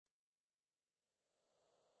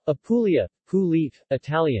Apulia, Pulit,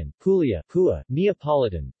 Italian, Puglia, Pua,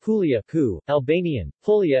 Neapolitan, Puglia, Pu, Albanian,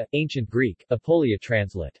 Puglia, Ancient Greek, Apulia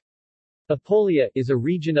translate. Apulia is a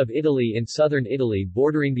region of Italy in southern Italy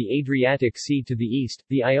bordering the Adriatic Sea to the east,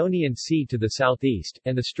 the Ionian Sea to the southeast,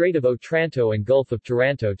 and the Strait of Otranto and Gulf of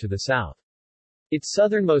Taranto to the south. Its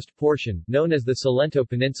southernmost portion, known as the Salento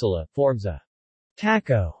Peninsula, forms a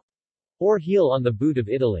tacco, or heel on the boot of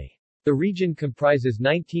Italy. The region comprises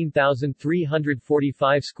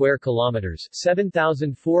 19,345 square kilometers,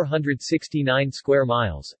 7,469 square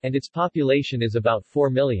miles, and its population is about 4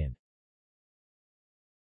 million.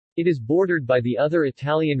 It is bordered by the other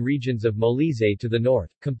Italian regions of Molise to the north,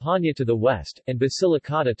 Campania to the west, and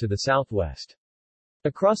Basilicata to the southwest.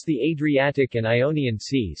 Across the Adriatic and Ionian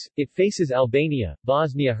Seas, it faces Albania,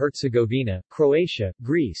 Bosnia-Herzegovina, Croatia,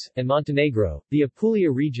 Greece, and Montenegro. The Apulia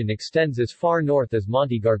region extends as far north as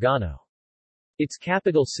Monte Gargano. Its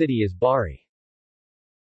capital city is Bari.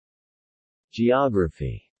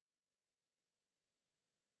 Geography.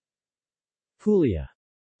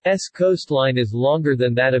 Apulia's coastline is longer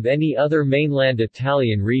than that of any other mainland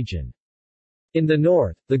Italian region. In the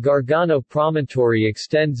north, the Gargano promontory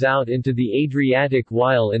extends out into the Adriatic,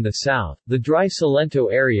 while in the south, the dry Salento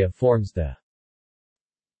area forms the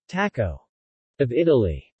Tacco of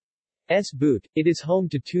Italy's boot. It is home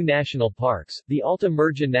to two national parks, the Alta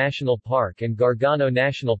Murgia National Park and Gargano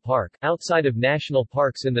National Park. Outside of national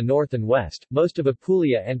parks in the north and west, most of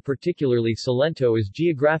Apulia and particularly Salento is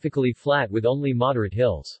geographically flat with only moderate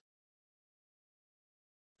hills.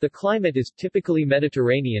 The climate is typically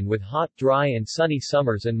Mediterranean with hot, dry and sunny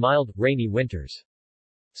summers and mild, rainy winters.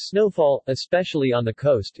 Snowfall, especially on the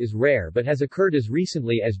coast, is rare but has occurred as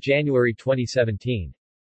recently as January 2017.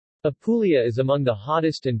 Apulia is among the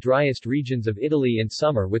hottest and driest regions of Italy in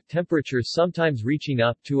summer, with temperatures sometimes reaching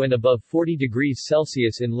up to and above 40 degrees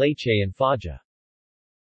Celsius in Lecce and Foggia.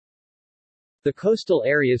 The coastal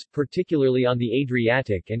areas, particularly on the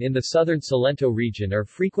Adriatic and in the southern Salento region, are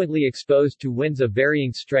frequently exposed to winds of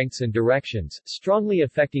varying strengths and directions, strongly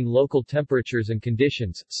affecting local temperatures and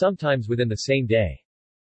conditions, sometimes within the same day.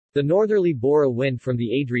 The northerly Bora wind from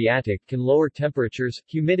the Adriatic can lower temperatures,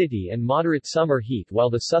 humidity and moderate summer heat,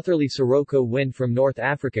 while the southerly Sirocco wind from North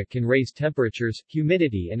Africa can raise temperatures,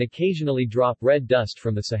 humidity and occasionally drop red dust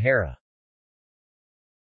from the Sahara.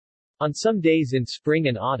 On some days in spring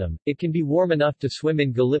and autumn, it can be warm enough to swim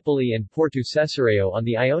in Gallipoli and Porto Cesareo on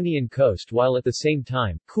the Ionian coast, while at the same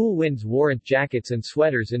time, cool winds warrant jackets and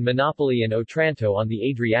sweaters in Monopoli and Otranto on the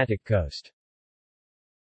Adriatic coast.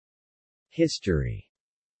 History.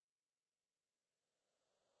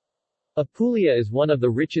 Apulia is one of the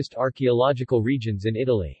richest archaeological regions in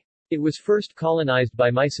Italy. It was first colonized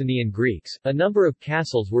by Mycenaean Greeks. A number of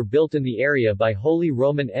castles were built in the area by Holy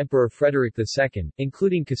Roman Emperor Frederick II,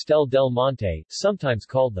 including Castel del Monte, sometimes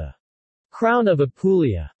called the Crown of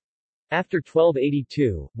Apulia. After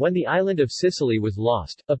 1282, when the island of Sicily was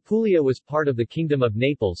lost, Apulia was part of the Kingdom of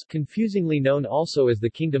Naples, confusingly known also as the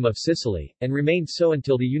Kingdom of Sicily, and remained so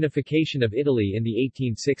until the unification of Italy in the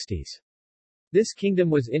 1860s. This kingdom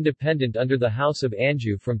was independent under the House of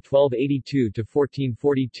Anjou from 1282 to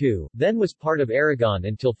 1442, then was part of Aragon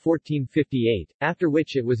until 1458, after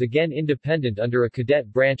which it was again independent under a cadet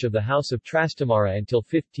branch of the House of Trastamara until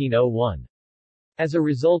 1501. As a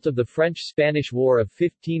result of the French-Spanish War of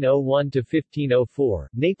 1501 to 1504,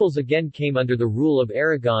 Naples again came under the rule of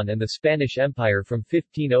Aragon and the Spanish Empire from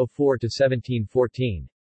 1504 to 1714.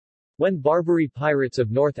 When Barbary pirates of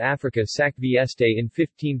North Africa sacked Vieste in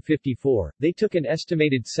 1554, they took an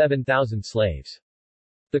estimated 7,000 slaves.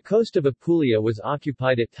 The coast of Apulia was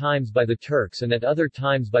occupied at times by the Turks and at other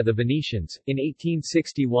times by the Venetians. In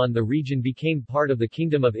 1861 the region became part of the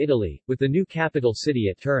Kingdom of Italy, with the new capital city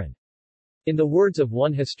at Turin. In the words of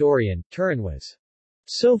one historian, Turin was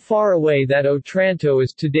so far away that Otranto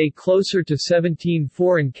is today closer to 17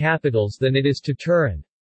 foreign capitals than it is to Turin.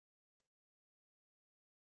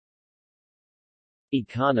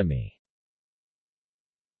 Economy.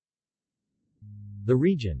 The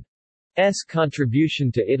region's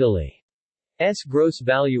contribution to Italy's gross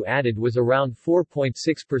value added was around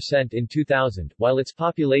 4.6% in 2000, while its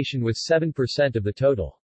population was 7% of the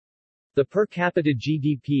total. The per capita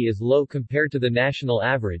GDP is low compared to the national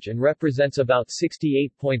average and represents about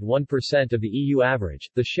 68.1% of the EU average.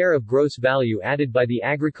 The share of gross value added by the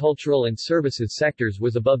agricultural and services sectors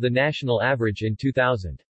was above the national average in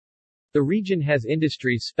 2000. The region has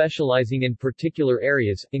industries specializing in particular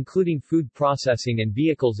areas, including food processing and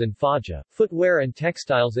vehicles in Foggia, footwear and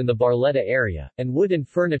textiles in the Barletta area, and wood and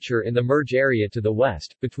furniture in the Murge area to the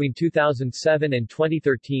west. Between 2007 and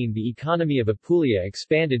 2013, the economy of Apulia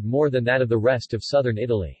expanded more than that of the rest of southern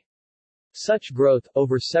Italy. Such growth,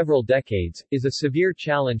 over several decades, is a severe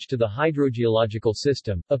challenge to the hydrogeological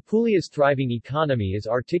system. Apulia's thriving economy is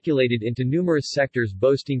articulated into numerous sectors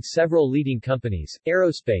boasting several leading companies: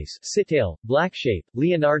 aerospace, Citail, Blackshape,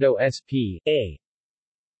 Leonardo S.p.A.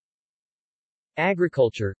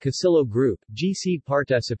 Agriculture, Casillo Group, GC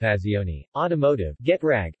Partecipazioni, Automotive,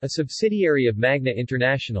 Getrag, a subsidiary of Magna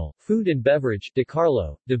International, Food and Beverage,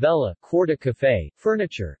 DeCarlo, Devella, Quarta Cafe,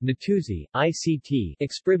 Furniture, Natuzzi, ICT,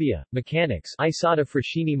 Expribia, Mechanics, Isata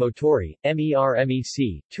Frascini Motori,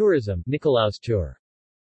 MERMEC, Tourism, Nicolaus Tour.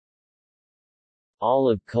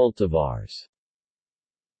 Olive cultivars.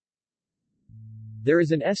 There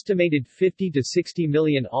is an estimated 50 to 60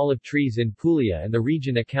 million olive trees in Puglia, and the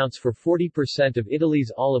region accounts for 40% of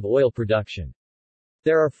Italy's olive oil production.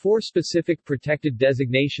 There are 4 specific protected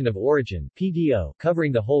designation of origin (PDO)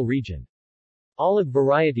 covering the whole region. Olive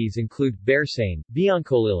varieties include Bersane,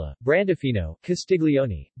 Biancolilla, Brandifino,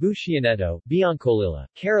 Castiglione, Buscianetto, Biancolilla,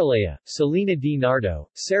 Carolea, Salina di Nardo,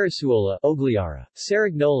 Sarasuola, Ogliara,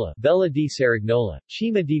 Sarignola, Bella di Sarignola,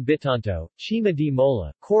 Cima di Bitonto, Cima di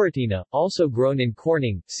Mola, Coratina, also grown in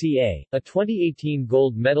Corning, CA. A 2018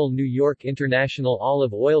 gold medal New York International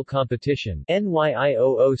Olive Oil Competition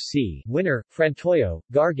NYIOOC winner, Frantoio,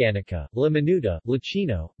 Garganica, La Minuta,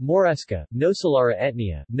 Lacino, Moresca, Nocellara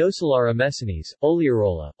etnia, Nocellara messinese,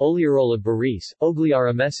 Oliarola, Oliarola Baris,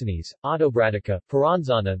 Ogliara messinese, Autobratica,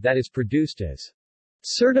 Paranzana that is produced as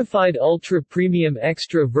certified ultra-premium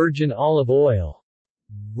extra virgin olive oil.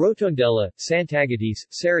 Rotondella, Sant'Agata,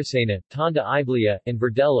 Saracena, Tonda Iblia, and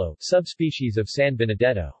Verdello, subspecies of San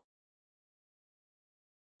Benedetto.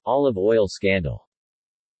 Olive oil scandal.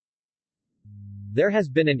 There has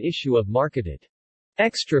been an issue of marketed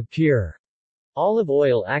extra pure olive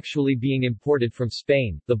oil actually being imported from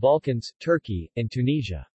Spain, the Balkans, Turkey, and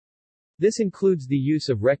Tunisia. This includes the use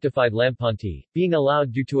of rectified lampanti, being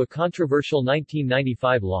allowed due to a controversial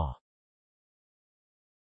 1995 law.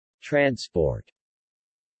 Transport.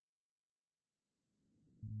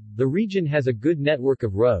 The region has a good network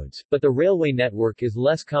of roads, but the railway network is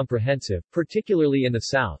less comprehensive, particularly in the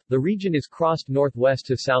south. The region is crossed northwest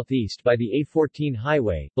to southeast by the A14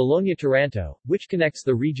 highway, Bologna-Taranto, which connects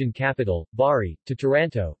the region capital, Bari, to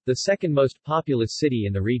Taranto, the second most populous city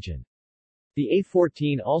in the region. The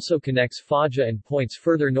A14 also connects Foggia and points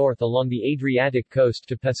further north along the Adriatic coast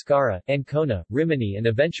to Pescara, Ancona, Rimini and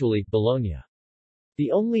eventually, Bologna.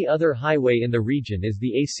 The only other highway in the region is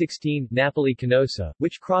the A16 Napoli-Canossa,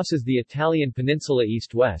 which crosses the Italian peninsula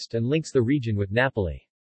east-west and links the region with Napoli.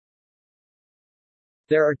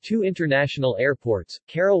 There are 2 international airports,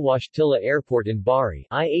 Carol Wojtyla Airport in Bari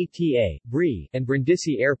IATA, BRI, and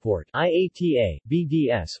Brindisi Airport IATA,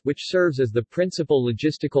 BDS, which serves as the principal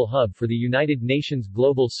logistical hub for the United Nations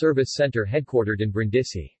Global Service Center headquartered in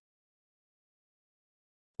Brindisi.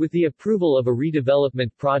 With the approval of a redevelopment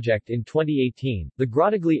project in 2018, the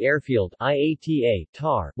Grottaglie Airfield IATA,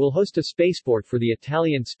 TAR, will host a spaceport for the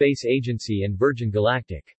Italian Space Agency and Virgin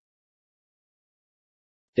Galactic.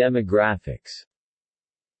 Demographics.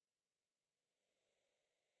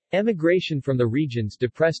 Emigration from the region's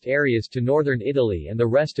depressed areas to northern Italy and the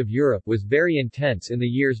rest of Europe was very intense in the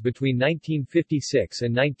years between 1956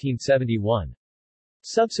 and 1971.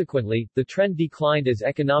 Subsequently, the trend declined as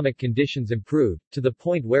economic conditions improved, to the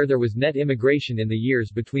point where there was net immigration in the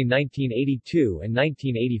years between 1982 and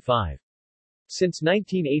 1985. Since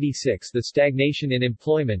 1986, the stagnation in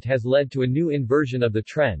employment has led to a new inversion of the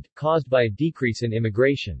trend, caused by a decrease in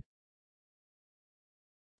immigration.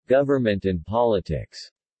 Government and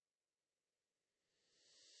politics.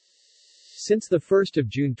 Since 1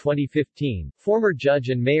 June 2015, former judge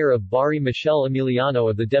and mayor of Bari Michele Emiliano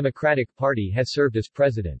of the Democratic Party has served as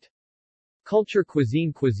president. Culture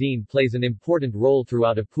cuisine plays an important role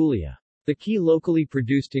throughout Apulia. The key locally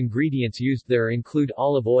produced ingredients used there include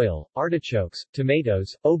olive oil, artichokes,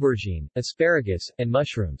 tomatoes, aubergine, asparagus, and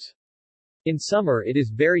mushrooms. In summer it is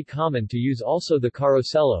very common to use also the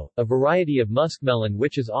carosello, a variety of muskmelon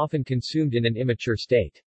which is often consumed in an immature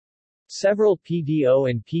state. Several PDO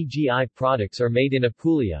and PGI products are made in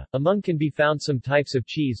Apulia. Among can be found some types of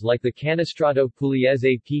cheese like the Canestrato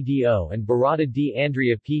Pugliese PDO and Burrata di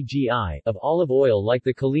Andria PGI, of olive oil like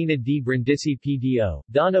the Collina di Brindisi PDO,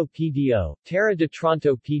 Dano PDO, Terra di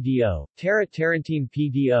Tronto PDO, Terra Tarentine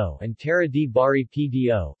PDO and Terra di Bari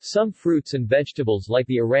PDO. Some fruits and vegetables like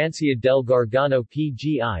the Arancia del Gargano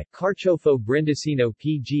PGI, Carciofo Brindisino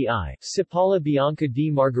PGI, Cipolla Bianca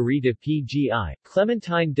di Margherita PGI,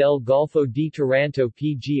 Clementine del Golfo di Taranto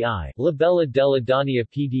PGI, La Bella della Dania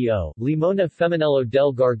PDO, Limona Femminello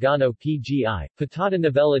del Gargano PGI, Patata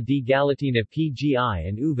Novella di Galatina PGI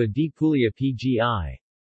and Uva di Puglia PGI.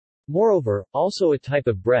 Moreover, also a type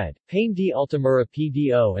of bread, pane di Altamura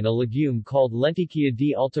PDO, and a legume called lenticchia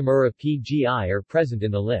di Altamura PGI are present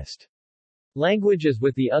in the list. Language. As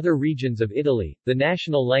with the other regions of Italy, the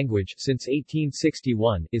national language, since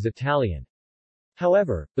 1861, is Italian.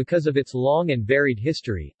 However, because of its long and varied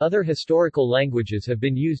history, other historical languages have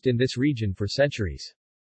been used in this region for centuries.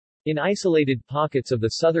 In isolated pockets of the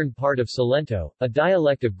southern part of Salento, a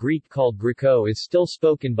dialect of Greek called Greco is still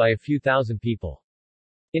spoken by a few thousand people.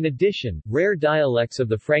 In addition, rare dialects of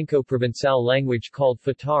the Franco-Provençal language called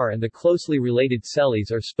Fatar and the closely related Celis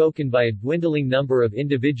are spoken by a dwindling number of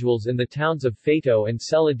individuals in the towns of Fato and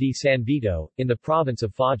Sella di San Vito, in the province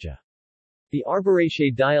of Foggia. The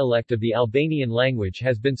Arbërache dialect of the Albanian language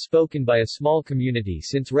has been spoken by a small community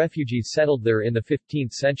since refugees settled there in the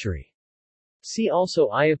 15th century. See also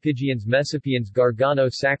Iapygians Messapians Gargano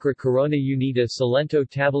Sacra Corona Unita Salento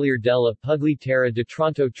Tavoliere della Pugliese de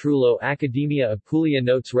Tronto Trullo Accademia Apulia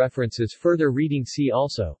Notes. References. Further reading. See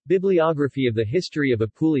also Bibliography of the History of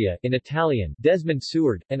Apulia in Italian, Desmond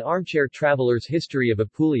Seward, An Armchair Traveler's History of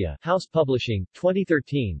Apulia, House Publishing,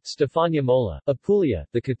 2013, Stefania Mola, Apulia,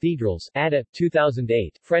 The Cathedrals, Adda,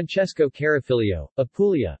 2008, Francesco Carafilio,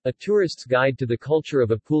 Apulia, A Tourist's Guide to the Culture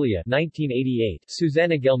of Apulia, 1988,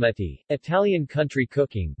 Susanna Gelmetti, Italian Country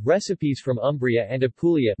Cooking, Recipes from Umbria and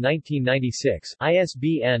Apulia, 1996,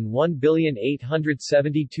 ISBN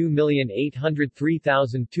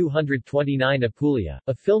 1832803229. Apulia,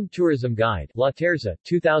 A Film Tourism Guide, La Terza,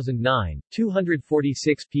 2009,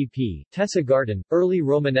 246 pp. Tessa Garten, Early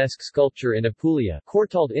Romanesque Sculpture in Apulia,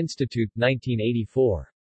 Courtauld Institute,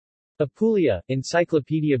 1984. Apulia,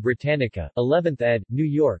 Encyclopaedia Britannica, 11th ed., New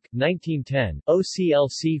York, 1910,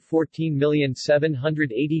 OCLC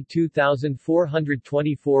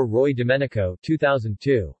 14782424. Roy Domenico,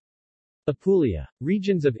 2002. Apulia.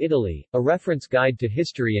 Regions of Italy, A Reference Guide to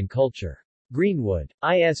History and Culture. Greenwood.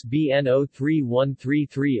 ISBN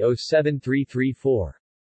 0313307334.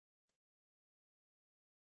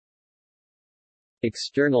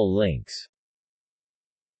 External links.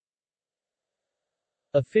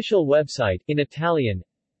 Official website, in Italian.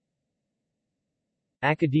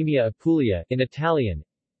 Accademia Apulia, in Italian.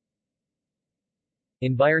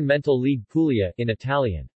 Environmental League Puglia, in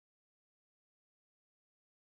Italian.